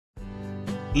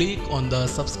Click on the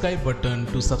subscribe button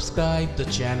to subscribe the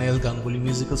channel Ganguly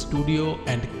Musical Studio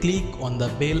and click on the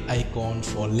bell icon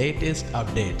for latest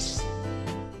updates.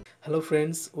 Hello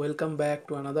friends, welcome back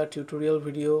to another tutorial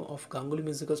video of Ganguly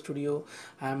Musical Studio.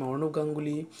 I am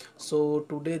Ganguly. So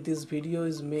today this video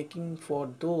is making for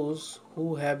those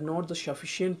who have not the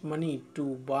sufficient money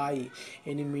to buy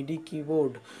any MIDI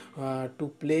keyboard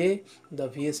to play the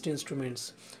VST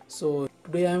instruments. So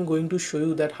today I am going to show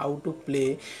you that how to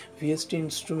play VST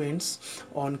instruments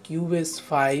on Cubase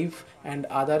 5 and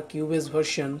other Cubase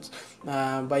versions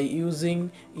by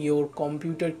using your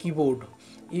computer keyboard.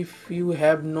 If you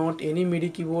have not any MIDI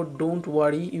keyboard, don't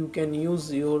worry, you can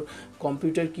use your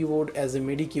computer keyboard as a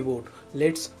MIDI keyboard.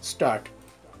 Let's start.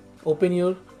 Open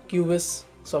your Cubase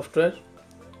software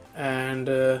and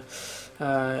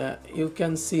you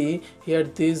can see here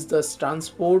this is the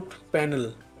transport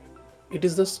panel. It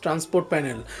is the transport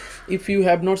panel. If you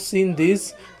have not seen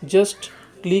this, just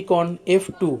click on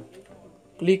F2.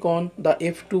 Click on the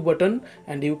F2 button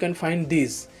and you can find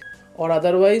this, or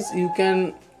otherwise you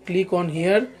can click on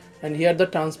here and here the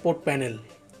transport panel.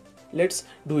 Let's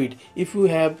do it. If you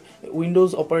have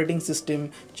Windows operating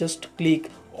system, just click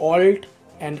Alt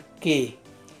and K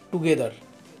together.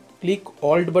 Click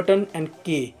Alt button and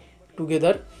K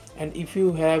together. And if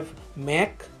you have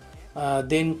Mac,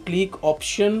 then click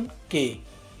Option K.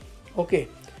 Okay,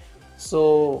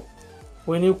 so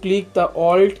when you click the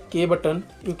Alt K button,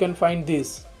 you can find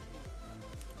this.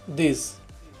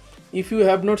 If you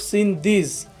have not seen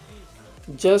this,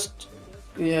 just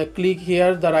click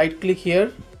here, the right click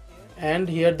here, and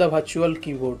here the virtual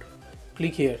keyboard.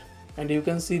 Click here and you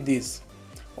can see this.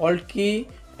 Alt key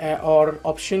or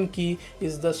option key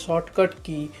is the shortcut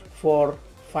key for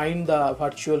find the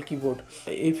virtual keyboard.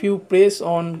 If you press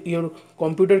on your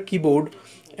computer keyboard,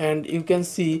 and you can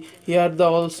see here the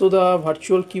also the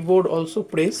virtual keyboard also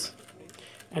press,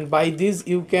 and by this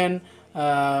you can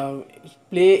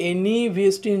play any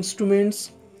VST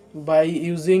instruments by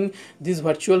using this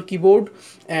virtual keyboard.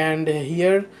 And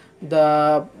here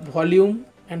the volume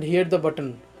and here the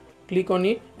button, click on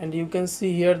it and you can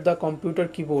see here the computer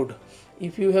keyboard.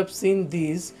 If you have seen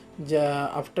these,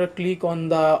 after click on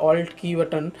the Alt key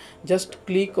button, just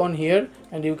click on here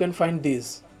and you can find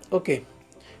this. Okay,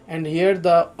 and here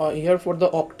the here for the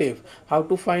octave, how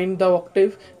to find the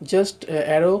octave, just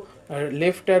arrow,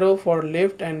 left arrow for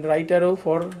left and right arrow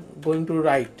for going to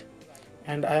right,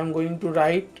 and I am going to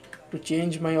right to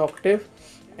change my octave.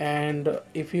 And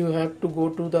if you have to go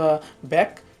to the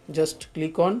back, just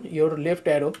click on your left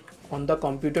arrow on the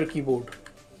computer keyboard.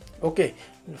 Okay,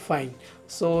 fine.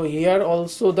 So here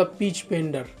also the pitch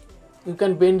bender, you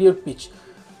can bend your pitch.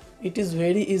 It is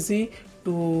very easy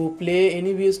to play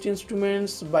any VST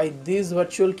instruments by this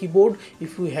virtual keyboard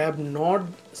if you have not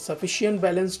sufficient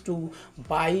balance to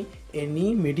buy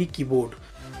any MIDI keyboard.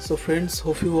 So friends,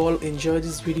 hope you all enjoy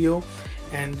this video,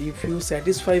 and if you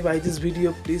satisfied by this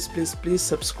video, please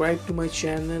subscribe to my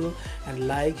channel and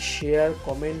like, share,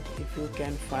 comment if you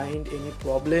can find any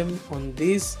problem on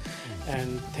this.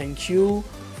 And thank you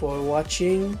for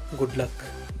watching. Good luck.